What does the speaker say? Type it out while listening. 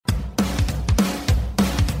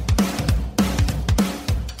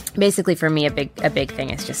basically for me, a big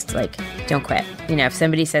thing is just like, don't quit. You know, if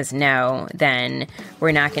somebody says no, then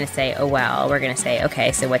we're not going to say, oh, well, we're going to say,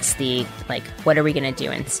 okay, so what are we going to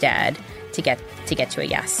do instead to get to a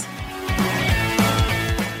yes?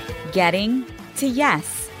 Getting to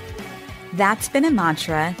yes. That's been a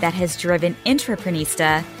mantra that has driven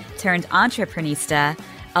intraprenista turned entreprenista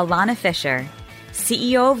Alana Fisher,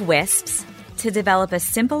 CEO of Wisps, to develop a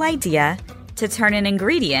simple idea to turn an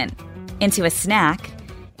ingredient into a snack,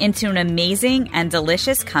 into an amazing and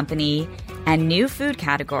delicious company and new food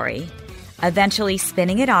category, eventually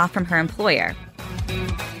spinning it off from her employer.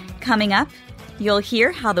 Coming up, you'll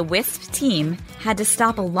hear how the Wisps team had to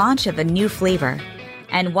stop a launch of a new flavor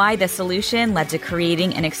and why the solution led to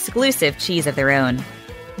creating an exclusive cheese of their own.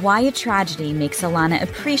 Why a tragedy makes Alana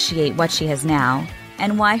appreciate what she has now,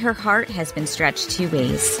 and why her heart has been stretched 2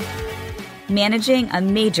 ways. Managing a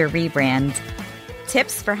major rebrand,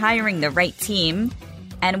 tips for hiring the right team,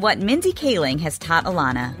 and what Mindy Kaling has taught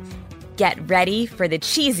Alana. Get ready for the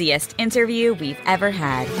cheesiest interview we've ever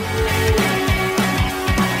had.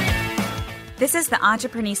 This is the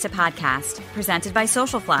Entreprenista Podcast, presented by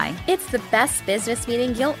Socialfly. It's the best business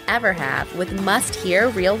meeting you'll ever have, with must-hear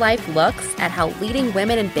real-life looks at how leading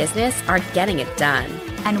women in business are getting it done.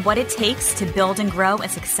 And what it takes to build and grow a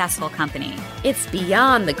successful company. It's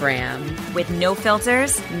beyond the gram. With no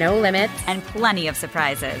filters, no limits, and plenty of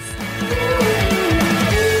surprises.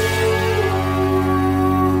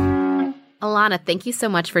 Alana, thank you so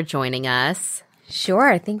much for joining us.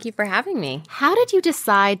 Sure. Thank you for having me. How did you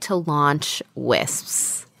decide to launch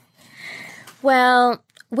Wisps? Well,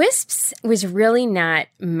 Wisps was really not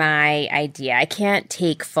my idea. I can't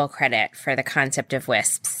take full credit for the concept of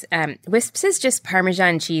Wisps. Wisps is just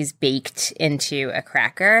Parmesan cheese baked into a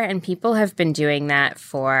cracker, and people have been doing that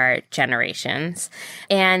for generations.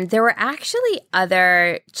 And there were actually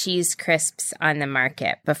other cheese crisps on the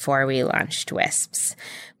market before we launched Wisps.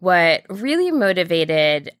 What really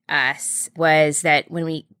motivated us was that when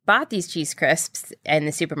we bought these cheese crisps in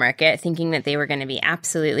the supermarket, thinking that they were going to be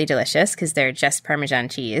absolutely delicious because they're just Parmesan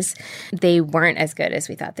cheese, they weren't as good as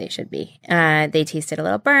we thought they should be. They tasted a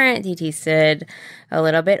little burnt. They tasted a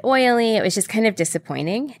little bit oily. It was just kind of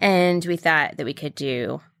disappointing. And we thought that we could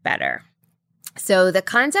do better. So the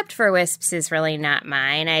concept for Wisps is really not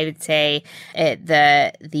mine. I would say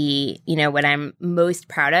what I'm most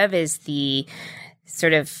proud of is the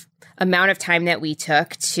sort of amount of time that we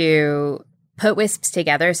took to put Wisps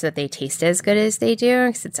together so that they taste as good as they do.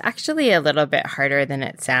 Because it's actually a little bit harder than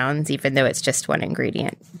it sounds, even though it's just one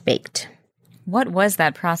ingredient baked. What was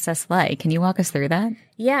that process like? Can you walk us through that?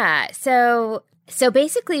 Yeah. So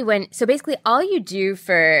basically all you do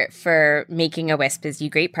for making a Wisp is you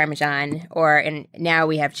grate Parmesan, and now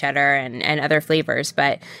we have cheddar and other flavors,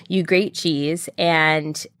 but you grate cheese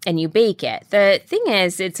and you bake it. The thing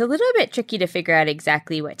is, it's a little bit tricky to figure out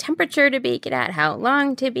exactly what temperature to bake it at, how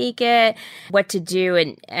long to bake it, what to do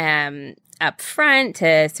up front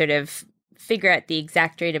to sort of figure out the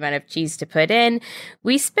exact right amount of cheese to put in.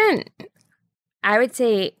 We spent, I would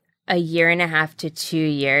say, 1.5 to 2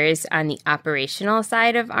 years on the operational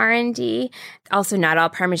side of R&D. Also, not all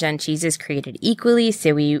Parmesan cheese is created equally,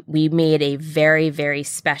 so we made a very, very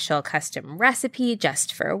special custom recipe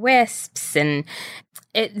just for Wisps, and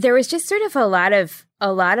there was just sort of a lot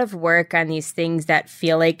of work on these things that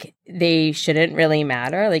feel like they shouldn't really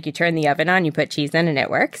matter. Like you turn the oven on, you put cheese in, and it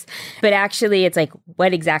works. But actually, it's like,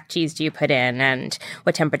 what exact cheese do you put in, and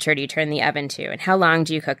what temperature do you turn the oven to, and how long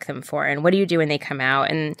do you cook them for, and what do you do when they come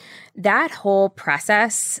out? And that whole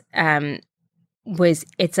process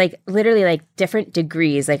it's like literally like different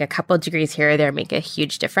degrees, like a couple degrees here or there make a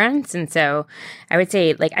huge difference. And so I would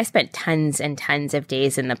say, like, I spent tons and tons of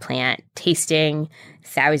days in the plant tasting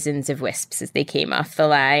thousands of Wisps as they came off the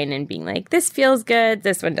line and being like, this feels good,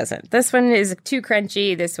 this one doesn't. This one is too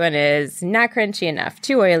crunchy, this one is not crunchy enough,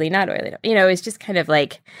 too oily, not oily enough. You know, it's just kind of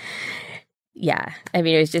like, yeah. I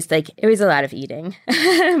mean, it was just like, it was a lot of eating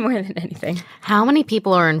more than anything. How many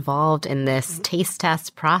people are involved in this taste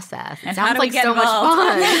test process? It and sounds like so much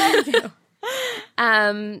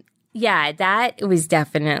fun. Yeah, that was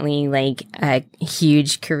definitely like a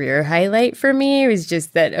huge career highlight for me. It was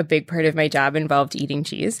just that a big part of my job involved eating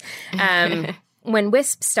cheese. When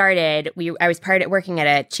Wisp started, I was working at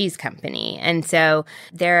a cheese company. And so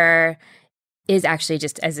there is actually,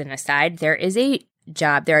 just as an aside, there is a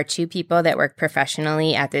job. There are two people that work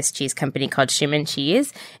professionally at this cheese company called Schumann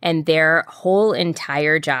Cheese, and their whole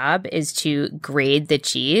entire job is to grade the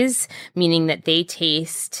cheese, meaning that they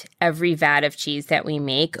taste every vat of cheese that we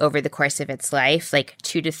make over the course of its life, like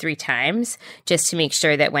 2 to 3 times, just to make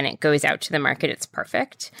sure that when it goes out to the market, it's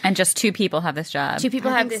perfect. And just 2 people have this job. 2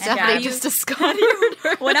 people have this Stephanie job. just discovered.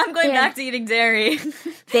 When I'm going back to eating dairy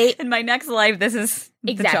in my next life, this is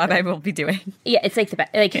the job I will be doing. Yeah, it's like the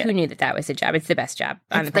best. Like, who knew that was a job? It's the best job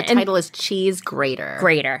on the The planet. title is cheese grater.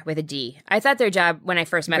 Grater with a D. I thought their job when I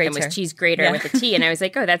first met them was cheese grater with a T, and I was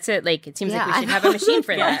like, oh, that's it. Like, it seems like we should have a machine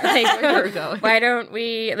for that. Like, why don't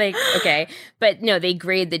we, like, okay. But no, they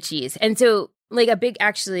grade the cheese. And so, like, a big,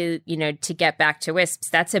 actually, you know, to get back to Wisps,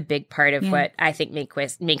 that's a big part of what I think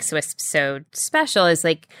makes Wisps so special is,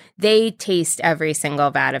 like, they taste every single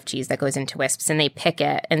vat of cheese that goes into Wisps, and they pick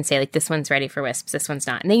it and say, like, this one's ready for Wisps, this one's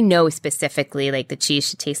not. And they know specifically, like, the cheese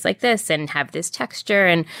should taste like this and have this texture,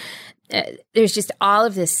 and there's just all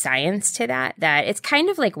of this science to that it's kind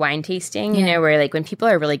of like wine tasting, you know, where, like, when people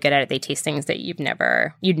are really good at it, they taste things that you'd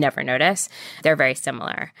never notice. They're very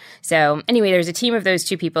similar. So anyway, there's a team of those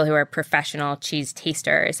 2 people who are professional cheese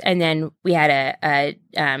tasters. And then we had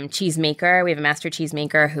a cheese maker. We have a master cheese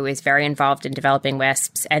maker who is very involved in developing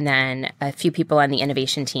Wisps, and then a few people on the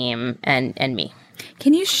innovation team and me.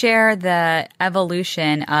 Can you share the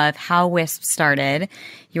evolution of how Wisp started?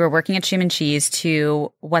 You were working at Schumann Cheese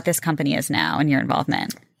to what this company is now and your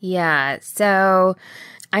involvement. Yeah. So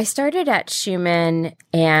I started at Schumann,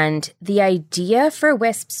 and the idea for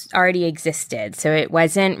Wisps already existed. So it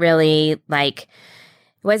wasn't really like...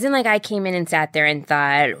 It wasn't like I came in and sat there and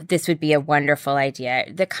thought this would be a wonderful idea.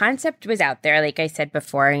 The concept was out there, like I said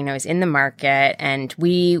before, you know, it was in the market, and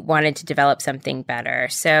we wanted to develop something better.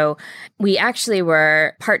 So we actually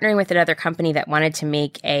were partnering with another company that wanted to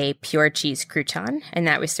make a pure cheese crouton, and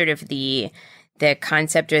that was sort of the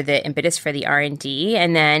concept or the impetus for the R&D.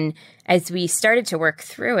 And then as we started to work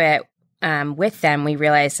through it, with them, we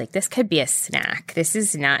realized, like, this could be a snack. This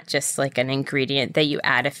is not just like an ingredient that you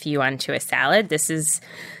add a few onto a salad. This is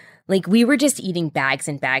like, we were just eating bags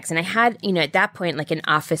and bags. And I had, you know, at that point, like, an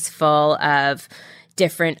office full of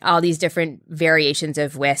all these different variations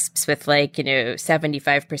of Wisps with, like, you know,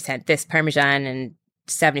 75% this Parmesan and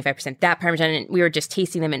 75% that Parmesan, and we were just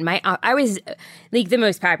tasting them. And I was like the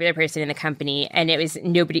most popular person in the company, and it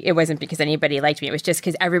wasn't because anybody liked me. It was just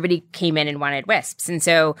because everybody came in and wanted Wisps. And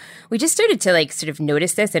so we just started to, like, sort of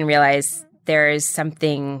notice this and realize there's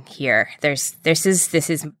something here. This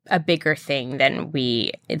is a bigger thing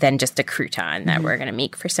than just a crouton that we're going to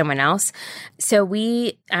make for someone else. So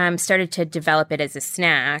we started to develop it as a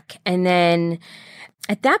snack. And then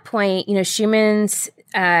at that point, you know, Schumann's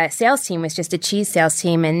sales team was just a cheese sales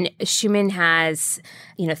team, and Schumann has,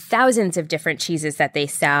 you know, thousands of different cheeses that they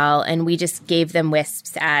sell, and we just gave them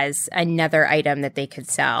Wisps as another item that they could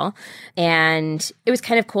sell. And it was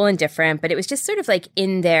kind of cool and different, but it was just sort of like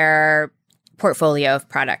in their portfolio of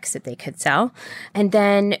products that they could sell. And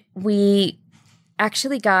then we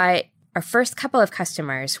actually got our first couple of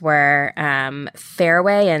customers were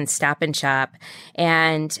Fairway and Stop and Shop,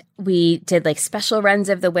 and we did, like, special runs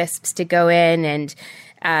of the Wisps to go in, and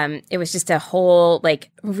it was just a whole,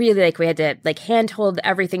 like, really, like, we had to, like, handhold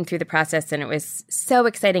everything through the process, and it was so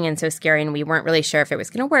exciting and so scary, and we weren't really sure if it was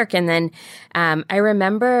going to work. And then I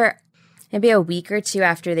remember maybe a week or 2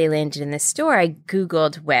 after they landed in the store, I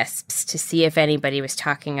Googled Wisps to see if anybody was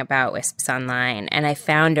talking about Wisps online. And I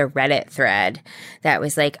found a Reddit thread that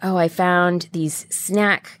was like, oh, I found this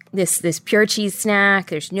pure cheese snack.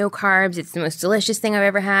 There's no carbs. It's the most delicious thing I've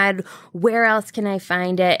ever had. Where else can I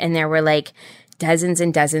find it? And there were, like, dozens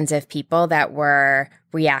and dozens of people that were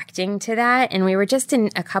reacting to that. And we were just in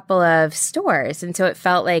a couple of stores. And so it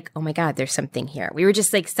felt like, oh my God, there's something here. We were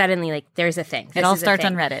just, like, suddenly, like, there's a thing. It all starts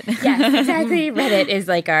on Reddit. Yes, exactly. Reddit is,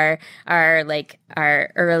 like, our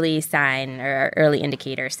early sign or our early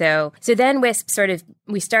indicator. So then Wisp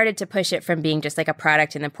we started to push it from being just like a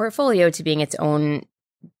product in the portfolio to being its own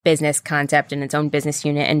business concept and its own business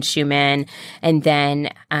unit in Schumann. And then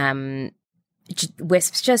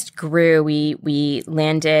Wisps just grew. We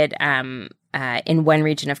landed in one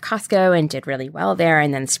region of Costco and did really well there,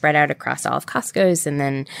 and then spread out across all of Costco's, and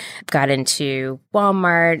then got into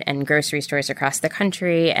Walmart and grocery stores across the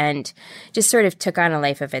country, and just sort of took on a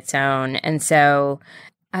life of its own. And so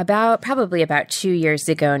probably about 2 years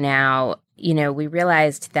ago now, you know, we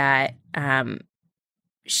realized that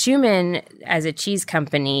Schumann, as a cheese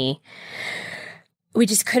company, we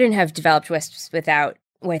just couldn't have developed Wisps without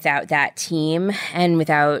that team and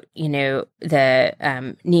without,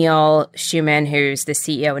 the Neil Schumann, who's the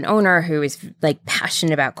CEO and owner, who is like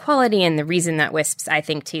passionate about quality. And the reason that Wisps, I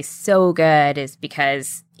think, tastes so good is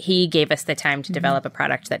because he gave us the time to develop a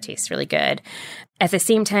product that tastes really good. At the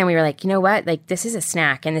same time, we were like, you know what? Like, this is a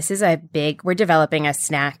snack, and this is we're developing a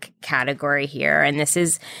snack category here. And this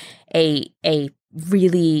is a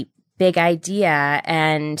really big idea,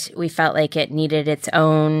 and we felt like it needed its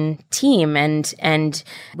own team, and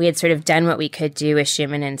we had sort of done what we could do with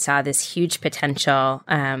Schumann and saw this huge potential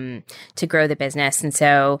to grow the business. And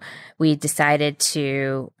so we decided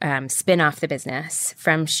to spin off the business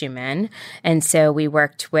from Schumann. And so we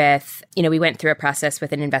worked with, we went through a process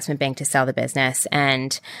with an investment bank to sell the business,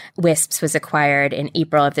 and Wisps was acquired in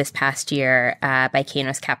April of this past year by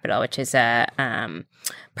Kainos Capital, which is a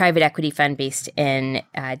private equity fund based in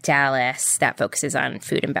Dallas that focuses on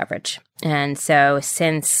food and beverage. And so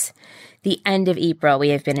since the end of April, we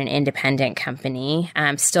have been an independent company,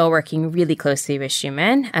 still working really closely with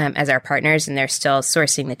Schumann as our partners, and they're still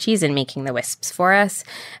sourcing the cheese and making the Wisps for us.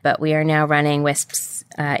 But we are now running Wisps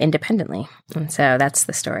independently. And so that's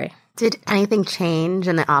the story. Did anything change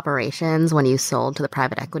in the operations when you sold to the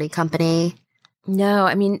private equity company? No,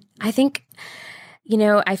 I mean, I think,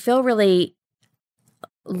 I feel really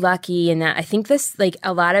lucky in that I think this, like,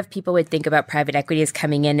 a lot of people would think about private equity as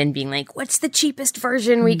coming in and being like, what's the cheapest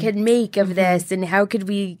version we could make of this? And how could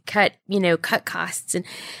we cut costs?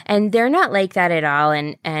 And they're not like that at all.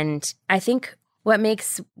 And I think what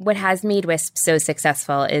has made Wisp so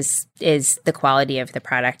successful is the quality of the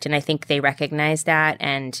product. And I think they recognize that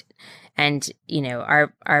and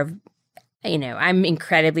are I'm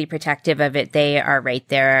incredibly protective of it. They are right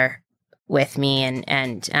there with me,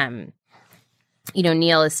 and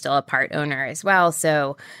Neil is still a part owner as well.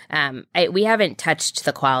 So we haven't touched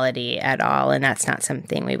the quality at all, and that's not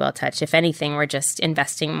something we will touch. If anything, we're just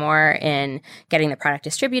investing more in getting the product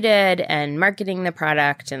distributed and marketing the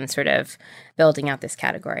product and sort of building out this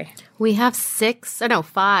category. We have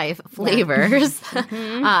 5 flavors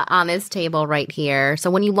on this table right here.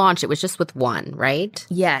 So when you launched, it was just with one, right?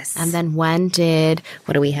 Yes. And then what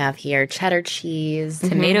do we have here? Cheddar cheese.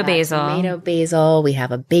 Tomato basil. We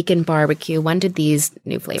have a bacon barbecue. When did these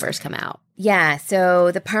new flavors come out? Yeah,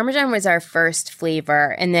 so the Parmesan was our first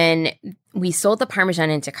flavor, and then we sold the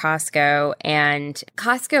Parmesan into Costco, and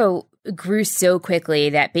Costco grew so quickly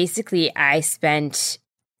that basically I spent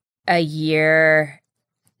a year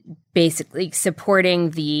basically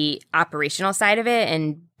supporting the operational side of it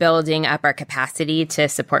and building up our capacity to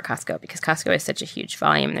support Costco, because Costco is such a huge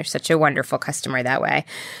volume. They're such a wonderful customer that way.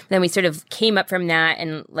 Then we sort of came up from that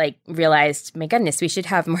and realized, my goodness, we should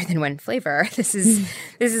have more than one flavor. This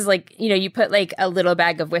is like, you put like a little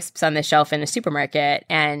bag of Wisps on the shelf in a supermarket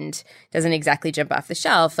and it doesn't exactly jump off the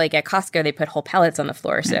shelf. Like at Costco, they put whole pallets on the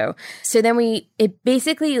floor. So then it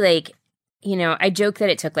basically I joke that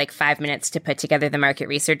it took 5 minutes to put together the market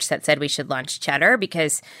research that said we should launch cheddar,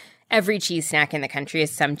 because every cheese snack in the country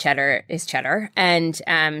is cheddar. And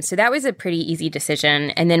so that was a pretty easy decision.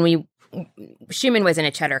 And then Schumann wasn't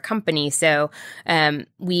a cheddar company. So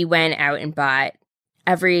we went out and bought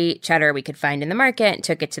every cheddar we could find in the market and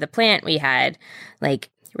took it to the plant. We had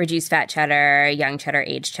reduced fat cheddar, young cheddar,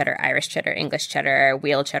 aged cheddar, Irish cheddar, English cheddar,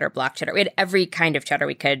 wheel cheddar, block cheddar. We had every kind of cheddar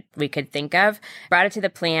we could think of. Brought it to the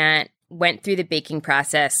plant, went through the baking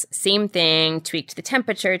process, same thing, tweaked the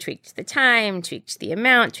temperature, tweaked the time, tweaked the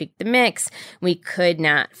amount, tweaked the mix. We could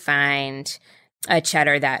not find a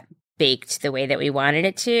cheddar that baked the way that we wanted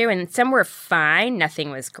it to. And some were fine. Nothing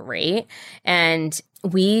was great. And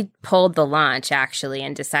we pulled the launch actually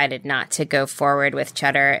and decided not to go forward with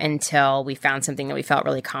cheddar until we found something that we felt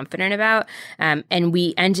really confident about. And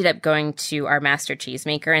we ended up going to our master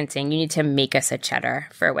cheesemaker and saying, you need to make us a cheddar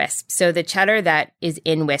for Wisps. So the cheddar that is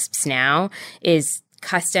in Wisps now is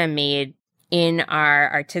custom made in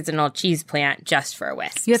our artisanal cheese plant just for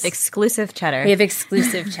Wisps. You have exclusive cheddar. We have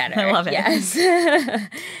exclusive cheddar. I love it. Yes.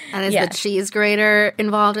 And is the cheese grater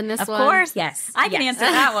involved in this one? Of course. Yes. I can answer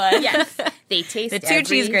that one. Yes. They taste the two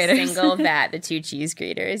cheese graters. Single vat, the 2 cheese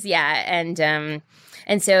graters. Yeah.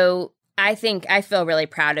 And so I feel really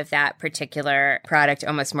proud of that particular product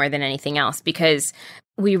almost more than anything else, because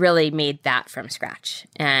we really made that from scratch.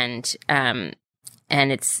 And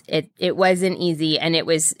it wasn't easy, and it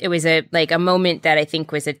was a moment that I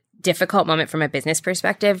think was a difficult moment from a business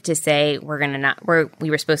perspective to say we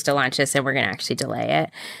were supposed to launch this and we're going to actually delay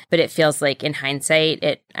it. But it feels like in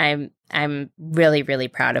hindsight, I I'm really, really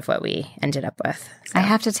proud of what we ended up with. So. I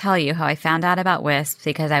have to tell you how I found out about wisps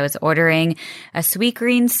because I was ordering a sweet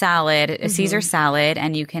green salad, a Caesar salad,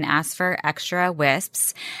 and you can ask for extra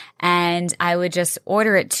wisps. And I would just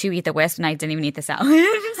order it to eat the wisp, and I didn't even eat the salad.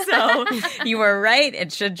 So you were right.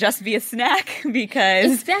 It should just be a snack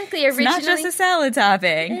because exactly. It's not just a salad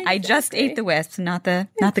topping. Exactly. I just ate the wisps, not the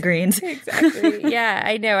greens. Exactly. Yeah,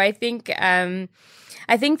 I know. I think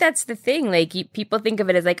that's the thing. Like people think of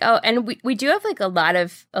it as like, oh, and we do have like a lot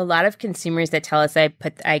of consumers that tell us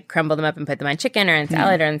I crumble them up and put them on chicken or on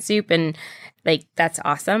salad or on soup, and like that's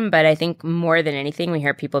awesome. But I think more than anything, we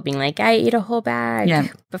hear people being like, I ate a whole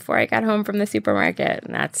bag before I got home from the supermarket,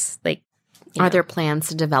 and that's like. Are there plans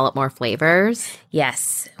to develop more flavors?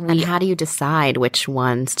 Yes. And how do you decide which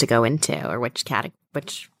ones to go into or which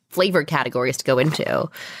flavor categories to go into?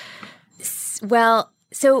 Well,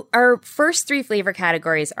 so our first 3 flavor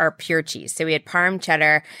categories are pure cheese. So we had Parm,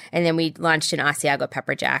 cheddar, and then we launched an Asiago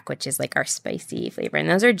pepper jack, which is like our spicy flavor. And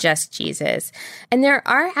those are just cheeses. And there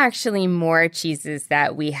are actually more cheeses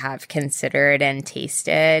that we have considered and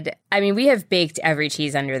tasted. I mean, we have baked every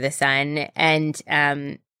cheese under the sun.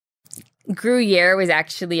 And Gruyere was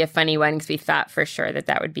actually a funny one because we thought for sure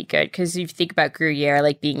that would be good. Because you think about Gruyere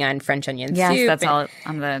like being on French onion soup. Yes, that's all.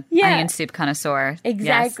 I'm the onion soup connoisseur.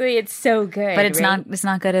 Exactly. Yes. It's so good. But it's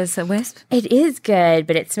not good as a wisp? It is good,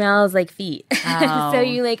 but it smells like feet. Oh. So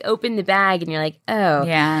you like open the bag and you're like, oh.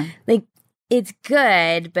 Yeah. Like it's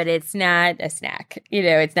good, but it's not a snack. You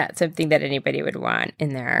know, it's not something that anybody would want in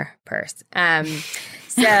their purse.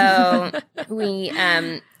 So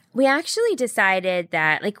we actually decided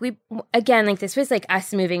that, like, this was like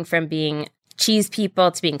us moving from being cheese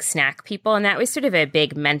people to being snack people. And that was sort of a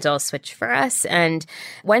big mental switch for us. And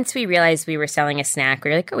once we realized we were selling a snack, we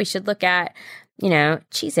were like, oh, we should look at,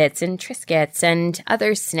 Cheez-Its and Triscuits and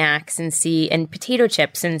other snacks and potato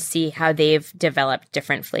chips and see how they've developed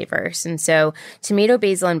different flavors. And so tomato,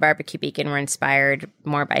 basil, and barbecue bacon were inspired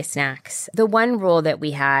more by snacks. The one rule that we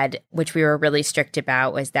had, which we were really strict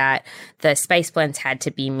about, was that the spice blends had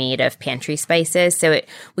to be made of pantry spices. So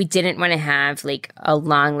we didn't want to have like a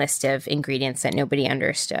long list of ingredients that nobody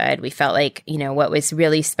understood. We felt like, what was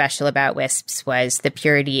really special about Wisps was the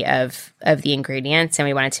purity of the ingredients. And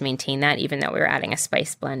we wanted to maintain that even though we were adding a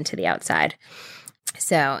spice blend to the outside.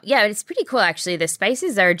 So yeah, it's pretty cool actually. The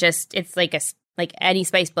spices are just, it's like any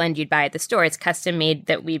spice blend you'd buy at the store. It's custom made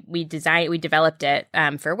that we developed it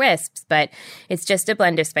for Wisps, but it's just a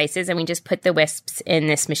blend of spices, and we just put the Wisps in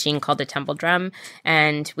this machine called a tumble drum,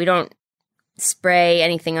 and we don't spray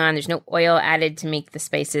anything on. There's no oil added to make the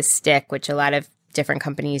spices stick, which a lot of different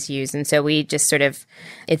companies use. And so we just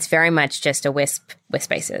it's very much just a wisp with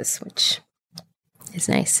spices, which is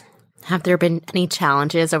nice. Have there been any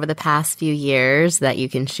challenges over the past few years that you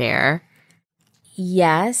can share?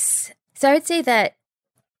 Yes. So I would say that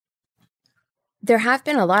there have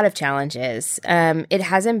been a lot of challenges. It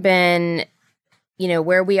hasn't been,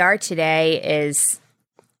 where we are today is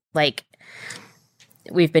like,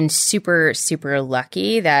 we've been super, super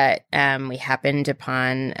lucky that we happened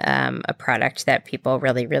upon a product that people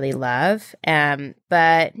really, really love.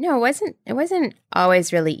 But no, it wasn't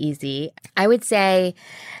always really easy. I would say,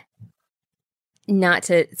 not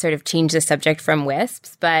to sort of change the subject from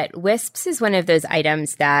Wisps, but Wisps is one of those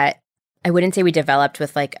items that I wouldn't say we developed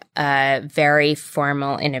with like a very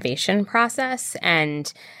formal innovation process.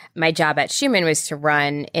 And my job at Schumann was to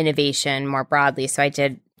run innovation more broadly. So I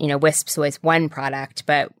did, Wisps was one product,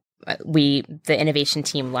 but the innovation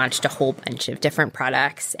team launched a whole bunch of different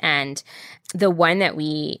products. And the one that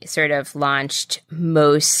we sort of launched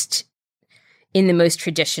in the most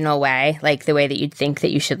traditional way, like the way that you'd think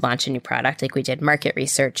that you should launch a new product. Like we did market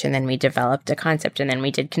research, and then we developed a concept, and then we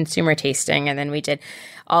did consumer tasting, and then we did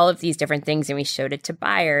all of these different things, and we showed it to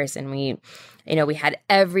buyers, and we had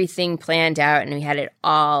everything planned out, and we had it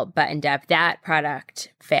all buttoned up. That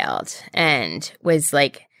product failed and was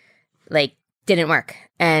like didn't work.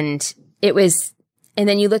 And it was, and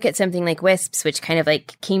then you look at something like Wisps, which kind of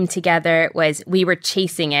like came together, we were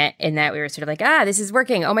chasing it in that we were sort of like, this is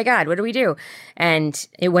working. Oh my God, what do we do? And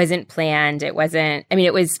it wasn't planned. It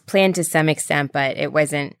was planned to some extent, but it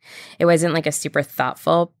wasn't like a super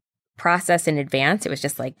thoughtful process in advance. It was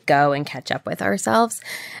just like go and catch up with ourselves.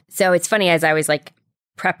 So it's funny, as I was like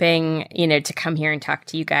prepping, to come here and talk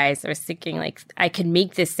to you guys, I was thinking like I could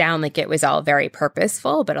make this sound like it was all very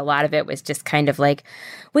purposeful, but a lot of it was just kind of like,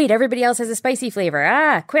 wait, everybody else has a spicy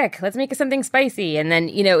flavor. Quick, let's make something spicy. And then,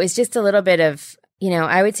 it was just a little bit of,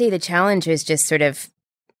 I would say the challenge was just sort of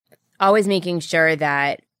always making sure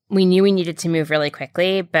that we knew we needed to move really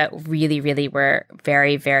quickly, but really, really were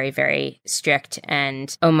very, very, very strict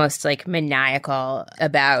and almost like maniacal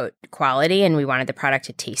about quality. And we wanted the product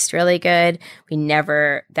to taste really good.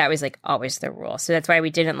 That was like always the rule. So that's why we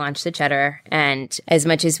didn't launch the cheddar. And as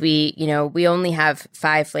much as we only have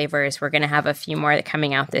 5 flavors, we're going to have a few more that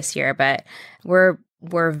coming out this year, but we're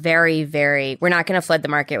very, very, we're not going to flood the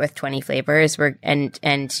market with 20 flavors.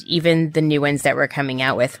 And even the new ones that we're coming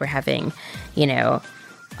out with, we're having,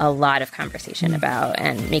 a lot of conversation about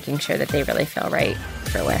and making sure that they really feel right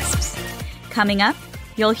for Wisps. Coming up,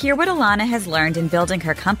 you'll hear what Ilana has learned in building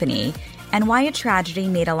her company and why a tragedy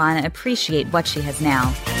made Ilana appreciate what she has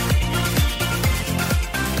now.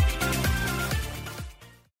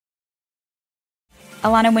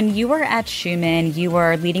 Ilana, when you were at Schumann, you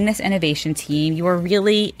were leading this innovation team. You were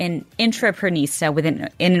really an intraprenista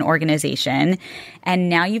in an organization. And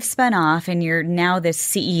now you've spun off and you're now the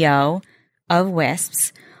CEO of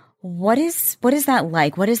Wisps. What is that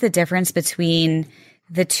like? What is the difference between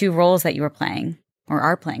the 2 roles that you were playing or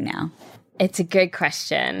are playing now? It's a good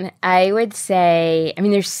question. I would say,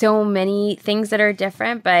 there's so many things that are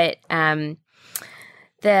different, but I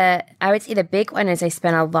would say the big one is I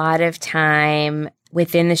spent a lot of time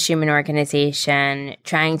within the Schumann organization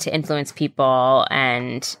trying to influence people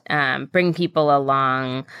and bring people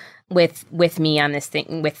along with me on this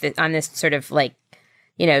thing, on this sort of like,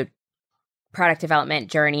 product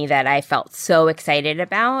development journey that I felt so excited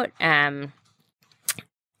about. And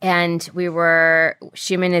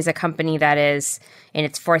Schumann is a company that is in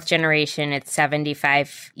its 4th generation. It's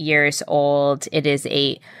 75 years old. It is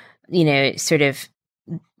a, sort of,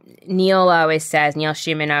 Neil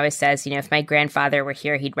Schumann always says, if my grandfather were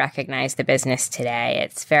here, he'd recognize the business today.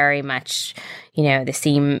 It's very much, the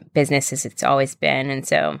same business as it's always been. And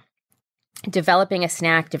so developing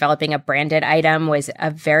a branded item was a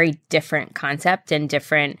very different concept and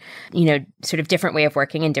different, sort of different way of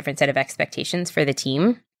working and different set of expectations for the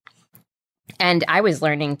team. And I was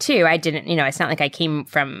learning too. I didn't, it's not like I came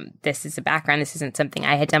from this as a background. This isn't something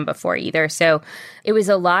I had done before either. So it was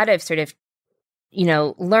a lot of sort of,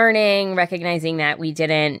 learning, recognizing that we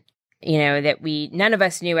didn't, none of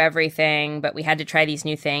us knew everything, but we had to try these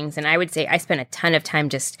new things. And I would say I spent a ton of time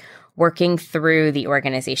just working through the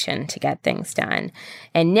organization to get things done.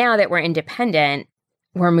 And now that we're independent,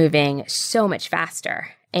 we're moving so much faster.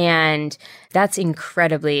 And that's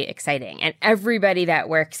incredibly exciting. And everybody that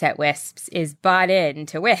works at Wisps is bought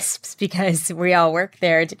into Wisps because we all work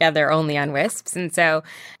there together only on Wisps. And so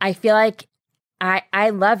I feel like I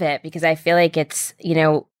love it because I feel like it's,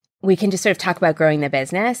 we can just sort of talk about growing the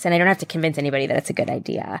business and I don't have to convince anybody that it's a good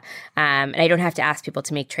idea. And I don't have to ask people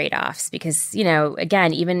to make trade-offs because,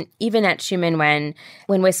 again, even at Schumann, when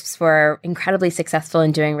Wisps were incredibly successful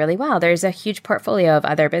and doing really well, there's a huge portfolio of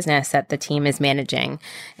other business that the team is managing.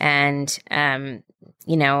 And,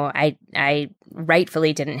 I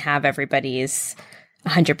rightfully didn't have everybody's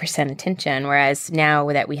 100% attention. Whereas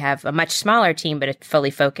now that we have a much smaller team, but a fully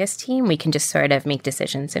focused team, we can just sort of make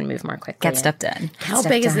decisions and move more quickly. Get stuff done. How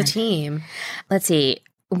big is the team? Let's see.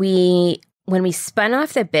 When we spun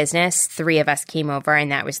off the business, 3 of us came over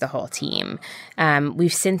and that was the whole team.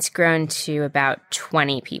 We've since grown to about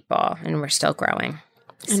 20 people and we're still growing.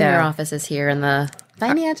 And your office is here in the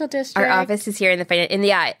financial district. Our office is here in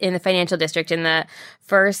the financial district. In the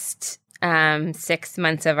first 6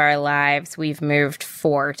 months of our lives, we've moved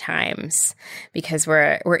 4 times because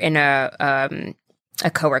we're in a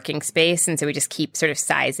co-working space, and so we just keep sort of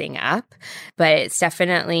sizing up. But it's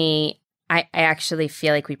definitely, I actually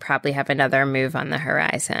feel like we probably have another move on the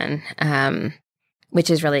horizon,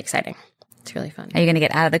 which is really exciting. It's really fun. Are you going to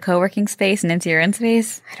get out of the co-working space and into your own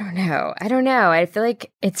space? I don't know. I feel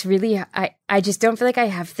like it's really, I just don't feel like I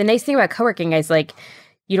have, the nice thing about co-working is like,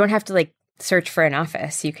 you don't have to like search for an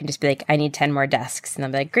office. You can just be like, I need 10 more desks. And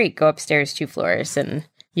I'll be like, great, go upstairs 2 floors and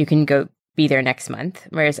you can go be there next month.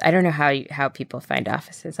 Whereas I don't know how people find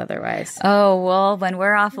offices otherwise. Oh, well, when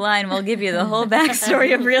we're offline, we'll give you the whole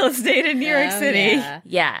backstory of real estate in New York City.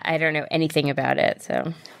 Yeah, I don't know anything about it.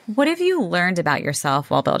 So what have you learned about yourself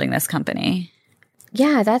while building this company?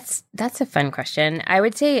 Yeah, that's a fun question. I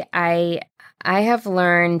would say I have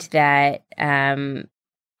learned that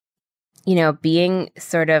being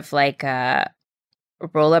sort of like a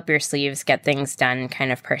roll up your sleeves, get things done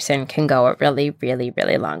kind of person can go a really, really,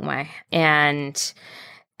 really long way. And,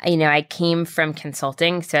 I came from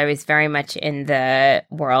consulting, so I was very much in the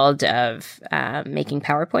world of making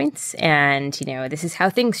PowerPoints and, this is how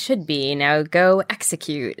things should be. Now go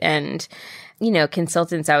execute. And,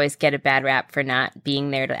 consultants always get a bad rap for not being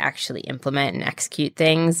there to actually implement and execute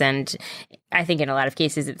things. And I think in a lot of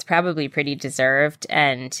cases, it's probably pretty deserved.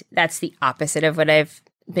 And that's the opposite of what I've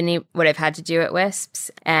what I've had to do at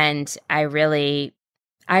Wisps, and I've really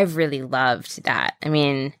loved that. I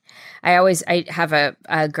mean, I have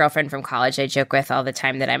a girlfriend from college I joke with all the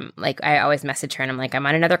time that I'm like, I always message her and I'm like, I'm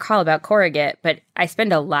on another call about corrugate, but I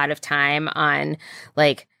spend a lot of time on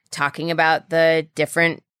like talking about the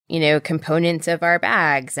different, components of our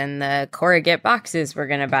bags and the corrugate boxes we're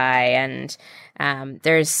going to buy. And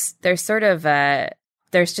there's sort of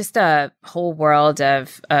there's just a whole world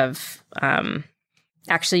of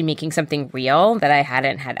actually making something real that I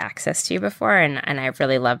hadn't had access to before, and I've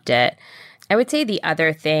really loved it. I would say the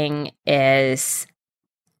other thing is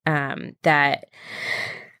that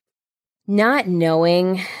not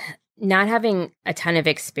having a ton of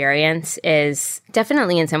experience is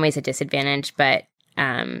definitely in some ways a disadvantage, but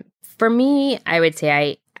for me, I would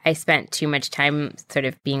say I spent too much time sort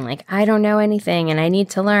of being like, I don't know anything and I need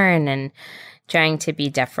to learn, and trying to be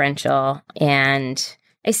deferential. And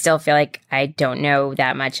I still feel like I don't know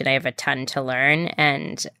that much and I have a ton to learn.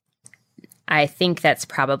 And I think that's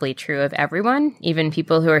probably true of everyone, even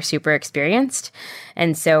people who are super experienced.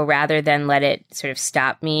 And so rather than let it sort of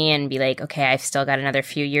stop me and be like, okay, I've still got another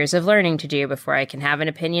few years of learning to do before I can have an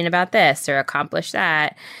opinion about this or accomplish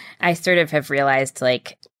that, I sort of have realized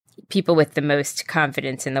like people with the most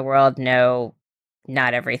confidence in the world know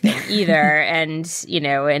not everything either. And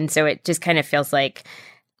so it just kind of feels like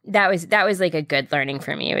that was like a good learning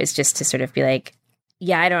for me. It was just to sort of be like,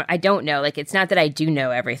 yeah, I don't know. Like, it's not that I do know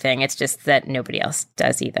everything. It's just that nobody else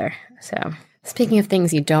does either. So speaking of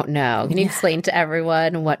things you don't know, can you explain to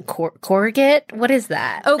everyone what corrugate? What is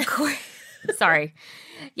that? Oh, sorry.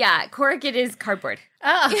 Yeah, corrugate is cardboard.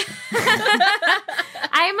 Oh.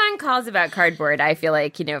 I'm on calls about cardboard, I feel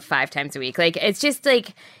like, 5 times a week. Like, it's just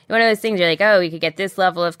like one of those things you're like, oh, you could get this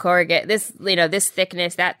level of corrugate, this, this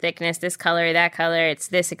thickness, that thickness, this color, that color. It's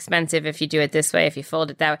this expensive if you do it this way, if you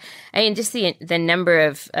fold it that way. I mean, just the number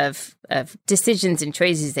of decisions and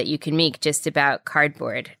choices that you can make just about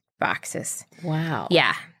cardboard boxes. Wow.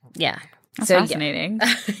 Yeah. That's fascinating.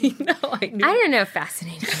 Yeah. I don't know if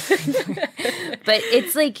fascinating. But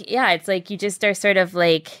it's like you just are sort of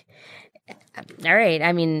like, all right,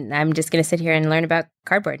 I mean, I'm just going to sit here and learn about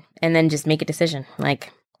cardboard and then just make a decision.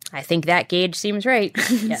 Like, I think that gauge seems right.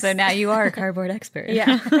 Yes. So now you are a cardboard expert.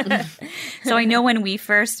 Yeah. So I know when we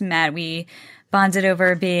first met, we bonded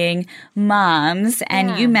over being moms,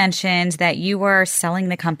 and you mentioned that you were selling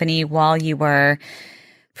the company while you were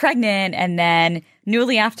pregnant and then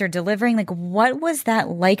newly after delivering. Like, what was that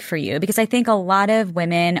like for you? Because I think a lot of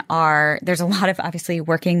women there's a lot of obviously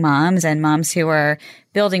working moms and moms who are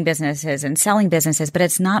building businesses and selling businesses, but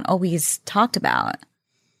it's not always talked about.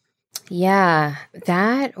 Yeah,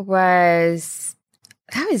 that was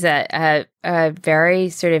a very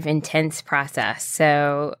sort of intense process.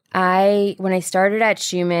 So when I started at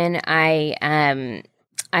Schumann, I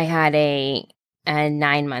had a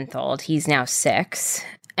 9-month-old. He's now 6.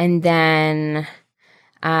 And then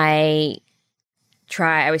I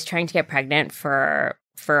was trying to get pregnant for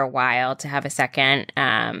a while to have a second.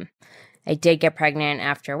 I did get pregnant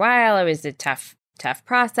after a while. It was a tough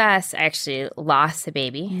process. I actually lost the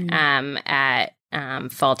baby at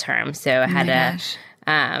full term. So I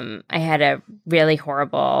had a really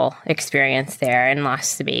horrible experience there and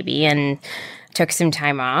lost the baby and took some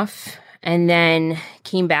time off and then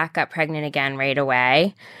came back, got pregnant again right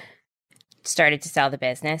away. Started to sell the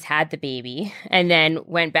business, had the baby, and then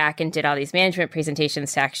went back and did all these management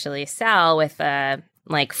presentations to actually sell with a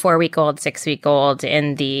 4-week-old, 6-week-old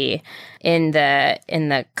in the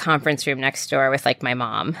conference room next door with like my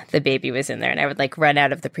mom. The baby was in there, and I would like run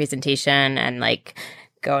out of the presentation and like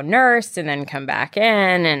go nurse and then come back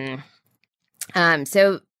in. And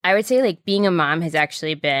so I would say like being a mom has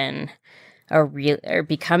actually been or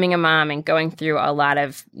becoming a mom and going through a lot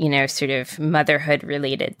of, sort of motherhood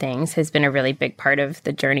related things has been a really big part of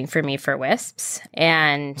the journey for me for Wisps.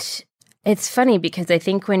 And it's funny because I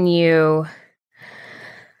think when on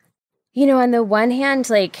the one hand,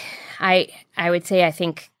 like I would say, I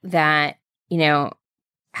think that,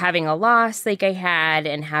 having a loss like I had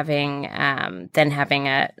and having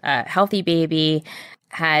a healthy baby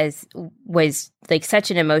was like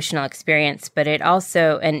such an emotional experience, but it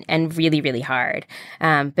also and really, really hard.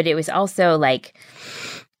 But it was also like,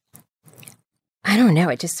 I don't know,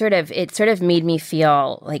 it sort of made me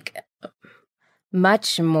feel like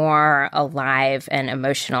much more alive and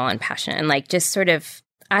emotional and passionate. And like just sort of,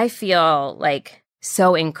 I feel like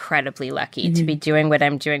so incredibly lucky to be doing what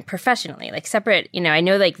I'm doing professionally, like separate, I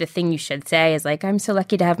know like the thing you should say is like, I'm so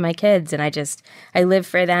lucky to have my kids and I live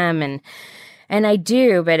for them and I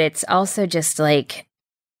do, but it's also just like,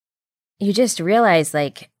 you just realize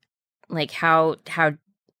like how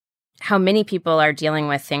how many people are dealing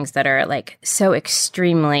with things that are like so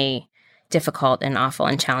extremely difficult and awful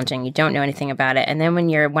and challenging. You don't know anything about it. And then when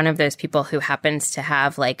you're one of those people who happens to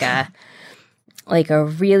have like a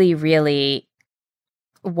really, really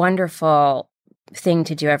wonderful thing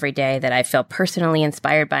to do every day that I feel personally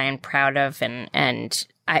inspired by and proud of, and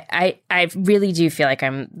I really do feel like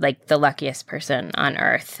I'm like the luckiest person on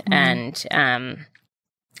earth. And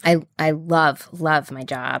I love my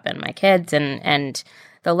job and my kids and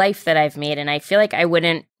the life that I've made. And I feel like I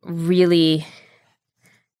wouldn't really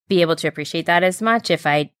be able to appreciate that as much if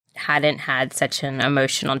I hadn't had such an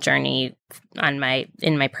emotional journey in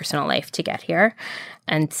my personal life to get here.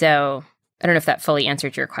 And so I don't know if that fully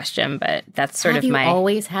answered your question, but that's sort of my... Have you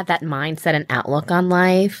always had that mindset and outlook on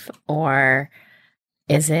life, or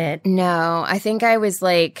is it... No, I think I was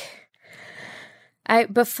like...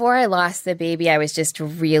 before I lost the baby, I was just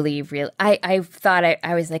really, I thought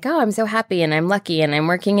I was like, oh, I'm so happy and I'm lucky and I'm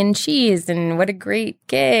working in cheese and what a great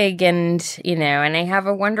gig. And, and I have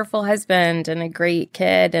a wonderful husband and a great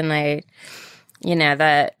kid. And I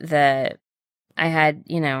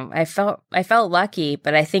felt lucky,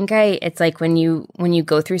 but I think it's like when you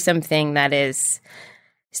go through something that is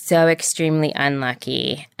so extremely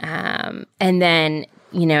unlucky, and then,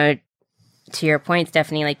 to your point,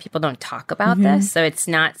 Stephanie, like people don't talk about this. So it's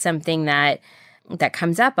not something that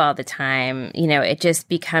comes up all the time. It just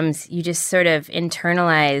becomes, you just sort of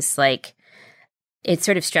internalize, like it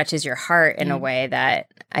sort of stretches your heart in a way that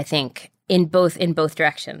I think in both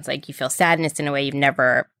directions. Like you feel sadness in a way you've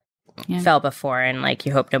never felt before. And like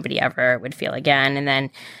you hope nobody ever would feel again. And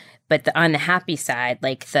then, but on the happy side,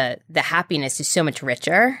 like the happiness is so much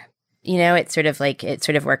richer. It sort of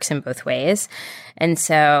works in both ways. And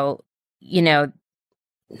so,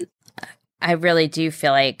 I really do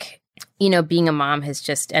feel like, being a mom has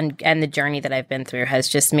just, and the journey that I've been through has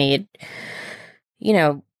just made,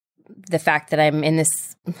 the fact that I'm in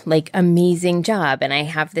this like amazing job and I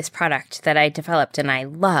have this product that I developed and I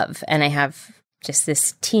love, and I have just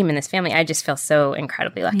this team and this family, I just feel so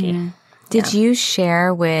incredibly lucky. Yeah. Did you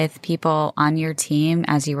share with people on your team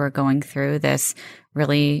as you were going through this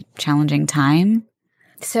really challenging time?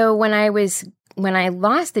 So when I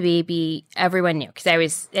lost the baby, everyone knew, because I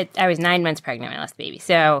was 9 months pregnant when I lost the baby.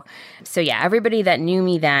 So yeah, everybody that knew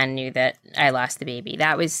me then knew that I lost the baby.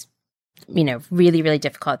 That was, really, really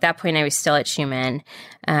difficult. At that point, I was still at Schumann.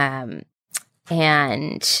 And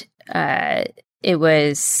it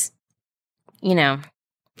was, I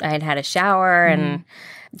had a shower and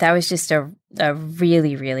that was just a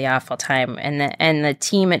really, really awful time. And the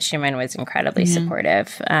team at Schumann was incredibly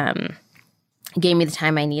supportive. Gave me the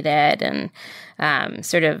time I needed and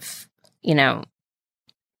sort of,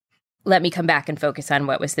 let me come back and focus on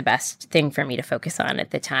what was the best thing for me to focus on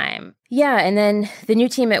at the time. Yeah, and then the new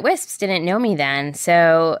team at Wisps didn't know me then.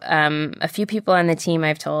 So a few people on the team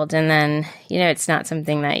I've told, and then, it's not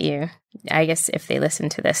something that I guess if they listen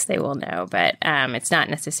to this, they will know, but it's not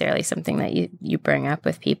necessarily something that you bring up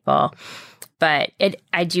with people. But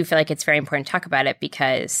I do feel like it's very important to talk about it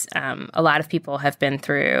because a lot of people have been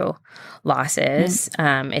through losses.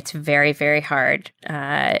 It's very, very hard.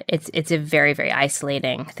 It's a very, very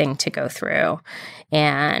isolating thing to go through,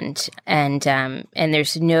 and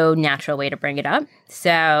there's no natural way to bring it up.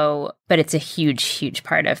 So, but it's a huge, huge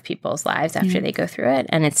part of people's lives after they go through it,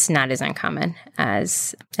 and it's not as uncommon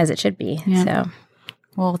as it should be. Yeah. So,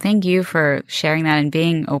 well, thank you for sharing that and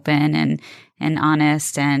being open and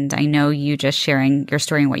honest. And I know you just sharing your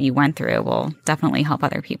story and what you went through will definitely help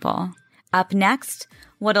other people. Up next,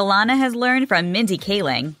 what Ilana has learned from Mindy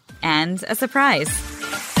Kaling and a surprise.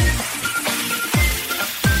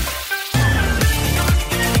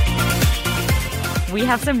 We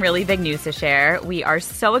have some really big news to share. We are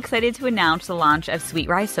so excited to announce the launch of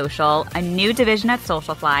SweetRise Social, a new division at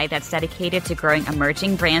Socialfly that's dedicated to growing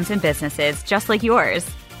emerging brands and businesses just like yours.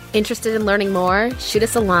 Interested in learning more? Shoot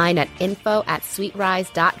us a line at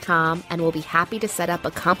info@sweetrise.com and we'll be happy to set up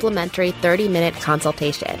a complimentary 30-minute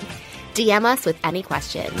consultation. DM us with any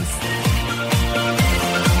questions.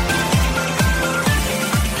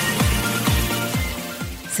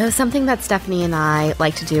 So something that Stephanie and I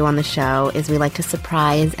like to do on the show is we like to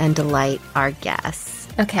surprise and delight our guests.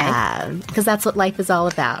 Okay. Because that's what life is all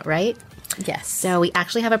about, right? Yes. So we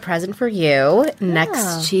actually have a present for you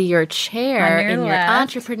next to your chair in your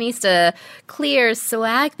Entreprenista clear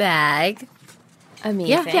swag bag.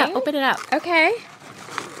 Amazing. Yeah, open it up. Okay.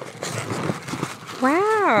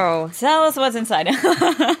 Wow. Tell us what's inside.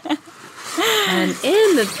 And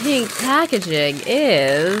in the pink packaging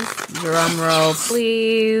is, drum roll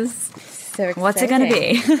please. So exciting. What's it going to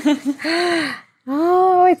be?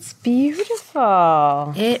 Oh, it's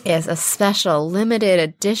beautiful. It is a special limited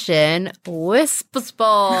edition Wisps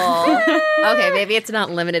bowl. Okay, maybe it's not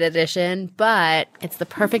limited edition, but it's the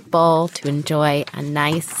perfect bowl to enjoy a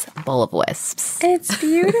nice bowl of wisps. It's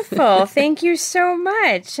beautiful. Thank you so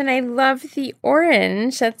much. And I love the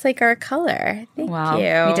orange. That's like our color. Thank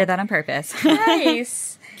you. We did that on purpose.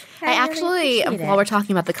 Nice. I actually, appreciate while it. we're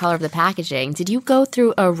talking about the color of the packaging, did you go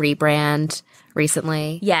through a rebrand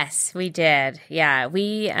recently? Yes, we did. Yeah,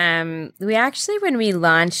 we actually, when we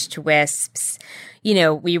launched Wisps,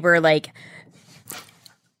 we were like,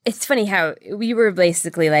 it's funny how we were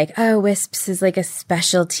basically like, oh, Wisps is like a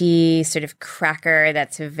specialty sort of cracker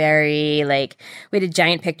that's very like, we had a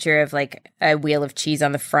giant picture of like a wheel of cheese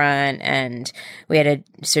on the front, and we had a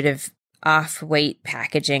sort of off-white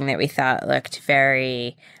packaging that we thought looked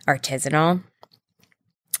very artisanal.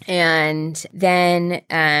 And then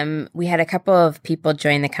we had a couple of people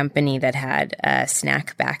join the company that had a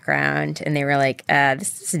snack background, and they were like,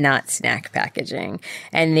 this is not snack packaging.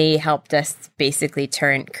 And they helped us basically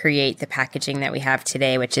create the packaging that we have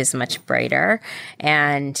today, which is much brighter.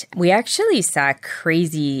 And we actually saw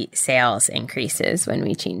crazy sales increases when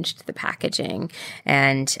we changed the packaging.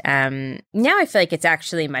 And now I feel like it's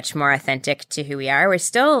actually much more authentic to who we are. We're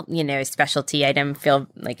still, a specialty item, feel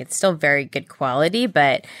like it's still very good quality,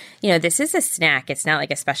 but this is a snack. It's not like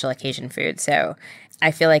a special occasion food. So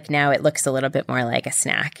I feel like now it looks a little bit more like a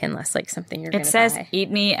snack and less like something you're going to buy. It says, eat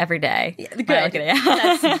me every day. Yeah,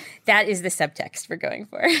 good. That is the subtext we're going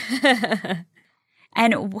for.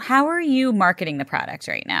 And how are you marketing the product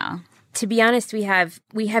right now? To be honest, we have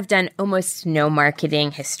done almost no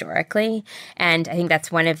marketing historically, and I think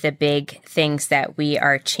that's one of the big things that we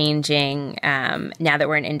are changing now that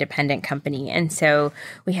we're an independent company. And so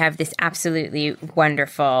we have this absolutely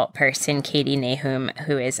wonderful person, Katie Nahum,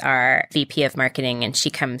 who is our VP of marketing, and she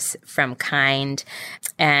comes from Kind,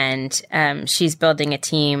 and she's building a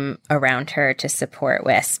team around her to support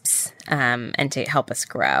Wisps and to help us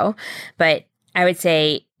grow. But I would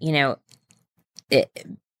say,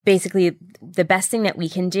 basically, the best thing that we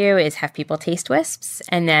can do is have people taste Wisps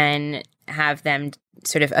and then have them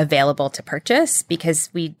sort of available to purchase, because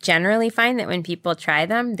we generally find that when people try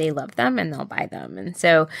them, they love them and they'll buy them. And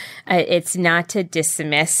so it's not to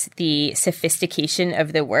dismiss the sophistication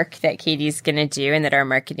of the work that Katie's going to do and that our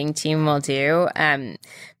marketing team will do,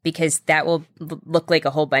 because that will look like a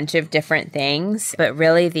whole bunch of different things. But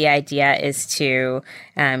really the idea is to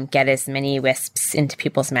get as many Wisps into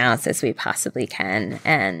people's mouths as we possibly can.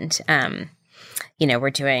 And,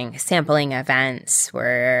 we're doing sampling events.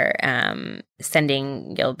 We're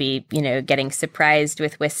you'll be, getting surprised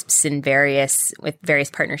with Wisps with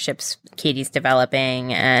various partnerships Katie's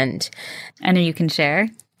developing. And I know you can share.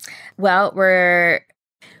 Well,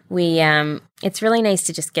 it's really nice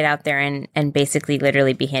to just get out there and basically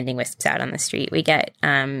literally be handing Wisps out on the street. We get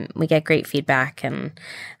great feedback, and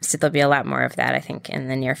so there'll be a lot more of that. I think in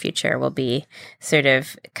the near future, we'll be sort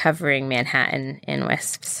of covering Manhattan in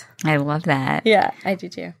Wisps. I love that. Yeah, I do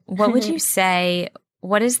too. What would you say,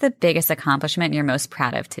 what is the biggest accomplishment you're most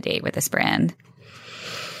proud of to date with this brand?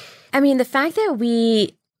 I mean, the fact that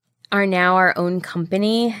we are now our own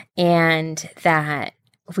company, and that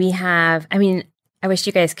we have, I wish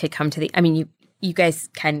you guys could come to you guys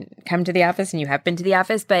can come to the office, and you have been to the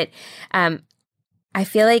office, but I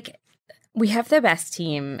feel like we have the best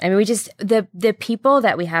team. The people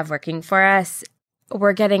that we have working for us,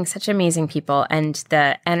 we're getting such amazing people, and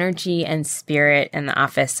the energy and spirit in the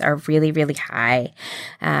office are really, really high.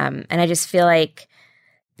 And I just feel like,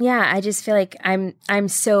 I'm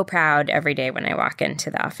so proud every day when I walk into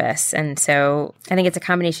the office. And so I think it's a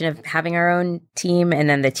combination of having our own team and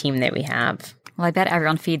then the team that we have. Well, I bet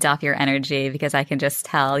everyone feeds off your energy, because I can just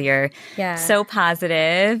tell you're so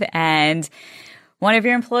positive. And one of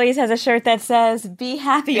your employees has a shirt that says, "Be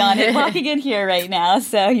happy" on it, walking in here right now.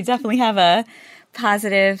 So you definitely have a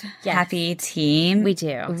positive, happy team. We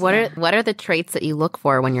do. What are the traits that you look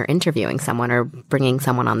for when you're interviewing someone or bringing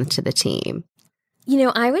someone onto the team?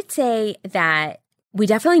 I would say that we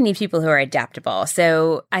definitely need people who are adaptable.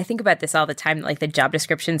 So I think about this all the time. Like the job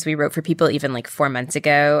descriptions we wrote for people even like 4 months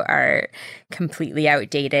ago are completely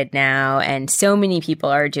outdated now. And so many people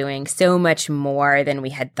are doing so much more than we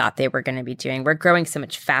had thought they were going to be doing. We're growing so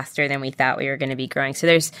much faster than we thought we were going to be growing.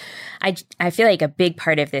 So I feel like a big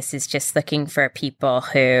part of this is just looking for people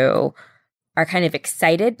who are kind of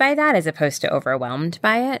excited by that as opposed to overwhelmed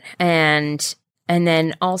by it. And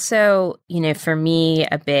then also, for me,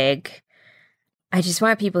 I just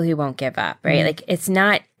want people who won't give up, right? Mm-hmm. Like it's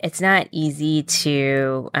not easy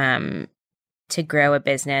to grow a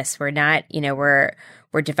business. We're not, we're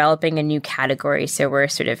we're developing a new category. So we're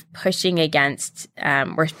sort of pushing against,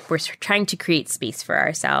 we're trying to create space for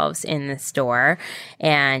ourselves in the store.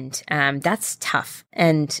 And that's tough.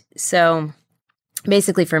 And so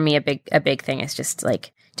basically for me, a big thing is just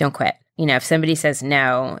like, don't quit. You know, if somebody says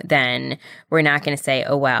no, then we're not going to say,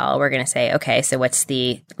 oh, well, we're going to say, okay, so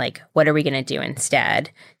what are we going to do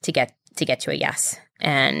instead to get to a yes?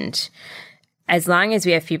 And as long as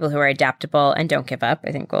we have people who are adaptable and don't give up,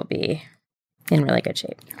 I think we'll be in really good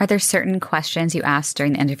shape. Are there certain questions you ask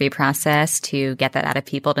during the interview process to get that out of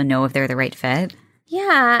people to know if they're the right fit?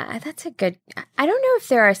 Yeah, that's a good, I don't know if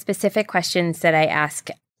there are specific questions that I ask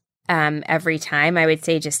every time. I would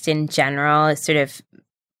say just in general, sort of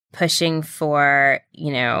pushing for,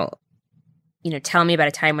 tell me about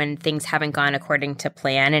a time when things haven't gone according to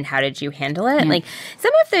plan and how did you handle it? Like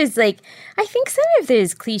some of those, I think some of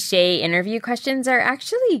those cliche interview questions are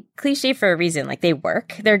actually cliche for a reason. Like they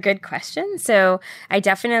work. They're good questions. So I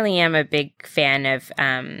definitely am a big fan of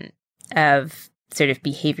sort of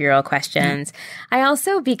behavioral questions. I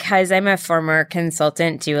also, because I'm a former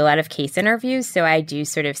consultant, do a lot of case interviews. So I do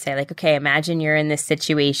sort of say like, okay, imagine you're in this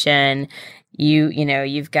situation.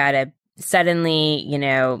 You've got a suddenly,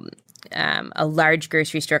 a large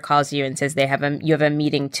grocery store calls you and says you have a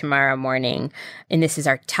meeting tomorrow morning and this is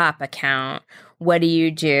our top account. What do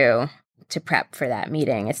you do to prep for that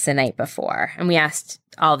meeting? It's the night before. And we asked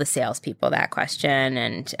all the salespeople that question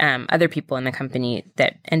and other people in the company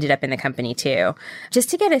that ended up in the company too, just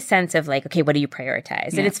to get a sense of like, okay, what do you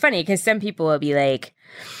prioritize? And it's funny because some people will be like,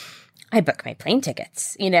 I book my plane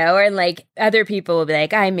tickets, or like other people will be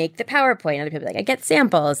like, I make the PowerPoint. Other people are like, I get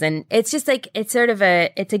samples. And it's just like, it's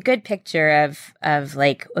a good picture of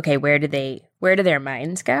like, okay, where do their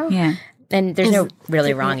minds go? Yeah. And there's no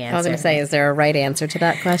really wrong answer. I was going to say, is there a right answer to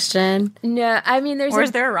that question? No, I mean,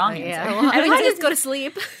 is there a wrong answer? Yeah. Well, I would just go to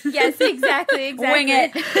sleep. Yes, exactly. Wing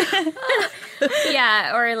it.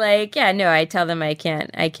 Yeah. Or like, yeah, no, I tell them I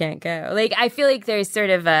can't go. Like, I feel like there's sort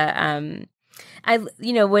of a,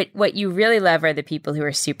 what you really love are the people who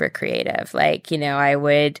are super creative. Like, I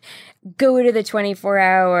would go to the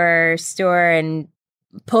 24-hour store and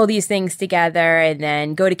pull these things together and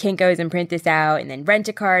then go to Kinko's and print this out and then rent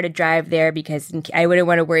a car to drive there because I wouldn't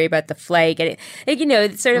want to worry about the flight.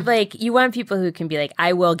 It's sort of like you want people who can be like,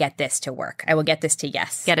 I will get this to work. I will get this to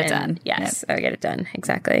yes. Get it done. Yes, I'll get it done.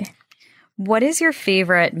 Exactly. What is your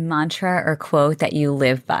favorite mantra or quote that you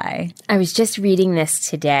live by? I was just reading this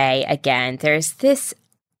today again. There's this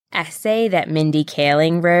essay that Mindy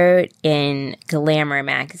Kaling wrote in Glamour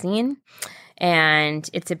magazine, and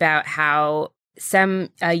it's about how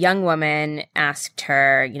a young woman asked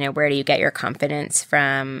her, where do you get your confidence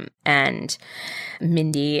from? And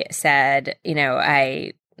Mindy said,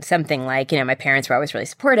 something like, my parents were always really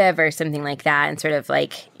supportive or something like that, and sort of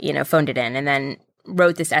like, phoned it in and then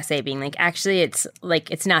wrote this essay being like, actually, it's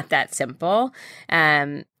not that simple.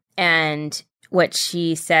 And what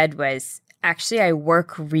she said was, actually, I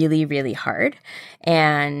work really, really hard.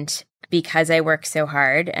 And because I work so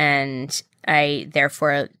hard and I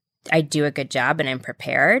do a good job and I'm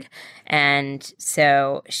prepared. And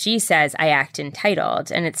so she says, I act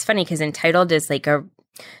entitled. And it's funny because entitled is like a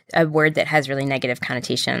word that has really negative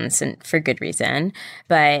connotations and for good reason.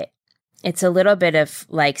 But it's a little bit of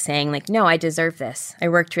like saying like, no, I deserve this. I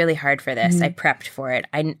worked really hard for this. I prepped for it.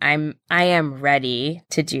 I am ready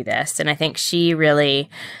to do this. And I think she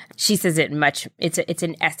says it much, it's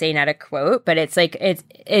an essay, not a quote, but it's like,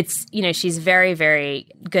 it's, she's very, very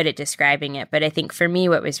good at describing it. But I think for me,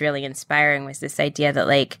 what was really inspiring was this idea that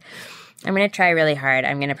like, I'm going to try really hard.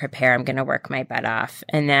 I'm going to prepare. I'm going to work my butt off.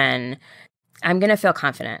 And then I'm going to feel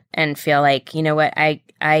confident and feel like, you know what,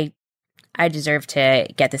 I deserve to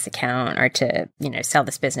get this account or to, sell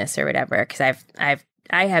this business or whatever, because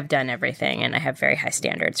I have done everything and I have very high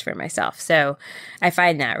standards for myself. So I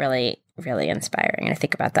find that really, really inspiring. And I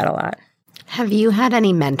think about that a lot. Have you had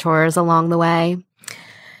any mentors along the way?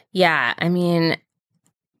 Yeah. I mean,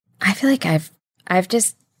 I feel like I've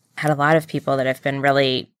just had a lot of people that have been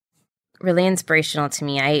really, really inspirational to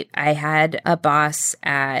me. I had a boss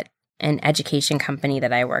at an education company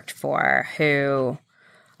that I worked for who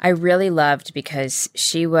I really loved because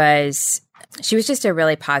she was just a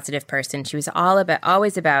really positive person. She was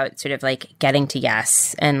always about sort of like getting to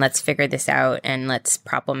yes and let's figure this out and let's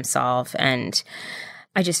problem solve. And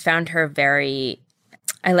I just found her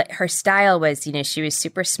her style was, she was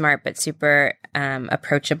super smart, but super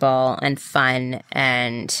approachable and fun.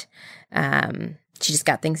 And she just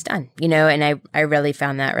got things done, and I really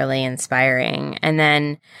found that really inspiring. And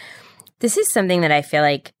then this is something that I feel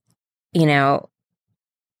like,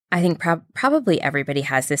 I think probably everybody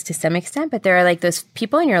has this to some extent, but there are like those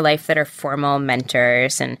people in your life that are formal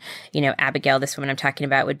mentors. And, Abigail, this woman I'm talking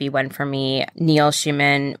about, would be one for me. Neil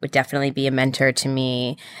Schumann would definitely be a mentor to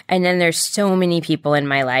me. And then there's so many people in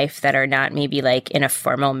my life that are not maybe like in a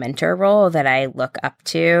formal mentor role that I look up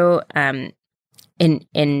to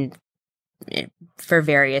for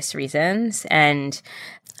various reasons. And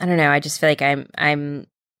I don't know, I just feel like I'm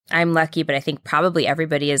lucky, but I think probably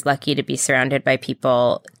everybody is lucky to be surrounded by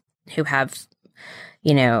people who have,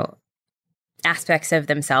 aspects of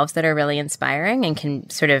themselves that are really inspiring and can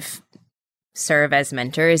sort of serve as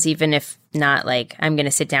mentors, even if not like, I'm going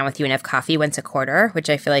to sit down with you and have coffee once a quarter, which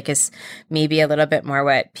I feel like is maybe a little bit more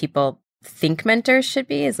what people think mentors should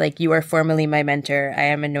be, is like, you are formally my mentor. I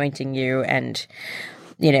am anointing you. And,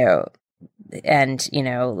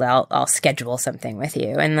 I'll schedule something with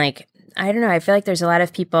you. And like, I don't know, I feel like there's a lot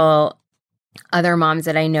of people, other moms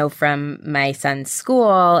that I know from my son's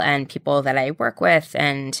school and people that I work with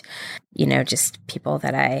and, just people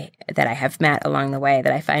that I have met along the way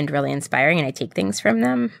that I find really inspiring, and I take things from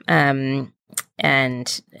them and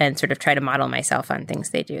sort of try to model myself on things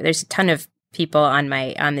they do. There's a ton of people on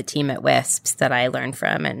the team at WISPs that I learn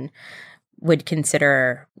from and would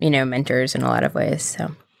consider, mentors in a lot of ways.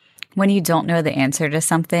 So when you don't know the answer to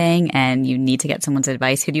something and you need to get someone's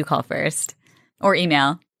advice, who do you call first? Or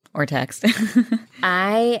email? Or text?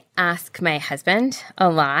 I ask my husband a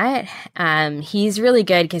lot. He's really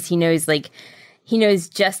good because he knows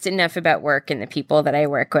just enough about work and the people that I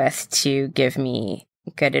work with to give me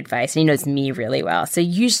good advice. And he knows me really well. So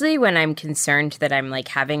usually when I'm concerned that I'm like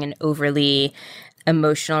having an overly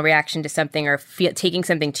emotional reaction to something or taking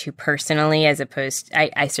something too personally, as opposed,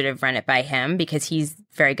 I sort of run it by him because he's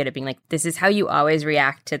very good at being like, this is how you always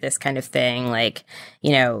react to this kind of thing. Like,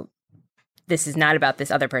 this is not about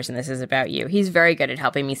this other person. This is about you. He's very good at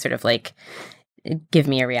helping me sort of like give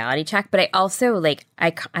me a reality check. But I also like,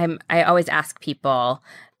 I always ask people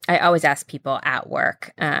at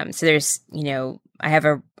work. So there's, I have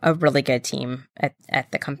a really good team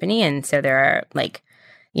at the company. And so there are like,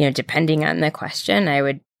 depending on the question, I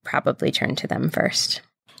would probably turn to them first.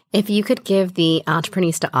 If you could give the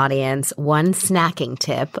Entreprenista audience one snacking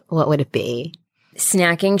tip, what would it be?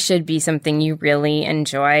 Snacking should be something you really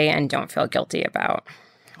enjoy and don't feel guilty about.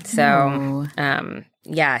 So,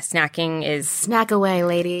 snacking is... Snack away,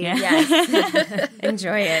 lady. Yeah. Yes.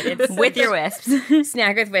 Enjoy it. It's with your wisps.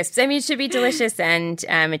 Snack with wisps. I mean, it should be delicious, and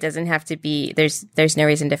it doesn't have to be... There's no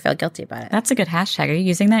reason to feel guilty about it. That's a good hashtag. Are you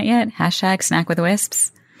using that yet? Hashtag snack with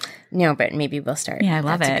wisps? No, but maybe we'll start. Yeah, I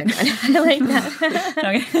love it. I like that.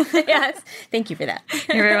 Okay. Yes. Thank you for that.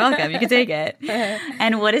 You're very welcome. You can take it.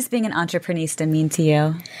 And what does being an entreprenista mean to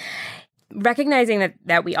you? Recognizing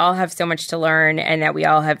that we all have so much to learn and that we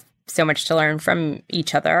all have so much to learn from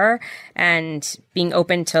each other, and being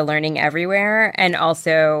open to learning everywhere, and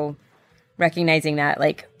also recognizing that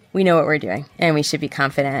like we know what we're doing and we should be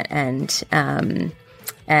confident and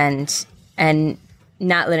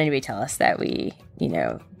not let anybody tell us that we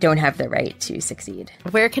don't have the right to succeed.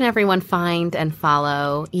 Where can everyone find and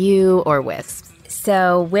follow you or WISPs?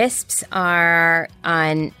 So WISPs are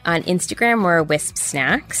on Instagram. We're Wisp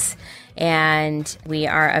Snacks, and we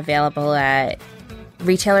are available at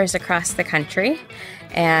retailers across the country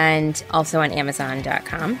and also on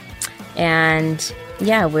Amazon.com. And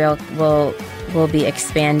yeah, we'll be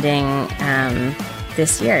expanding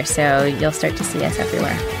this year, so you'll start to see us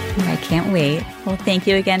everywhere. I can't wait. Well, thank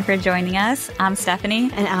you again for joining us. I'm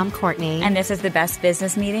Stephanie. And I'm Courtney. And this is the best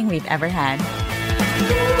business meeting we've ever had.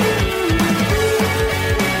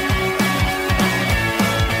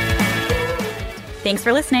 Thanks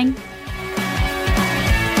for listening.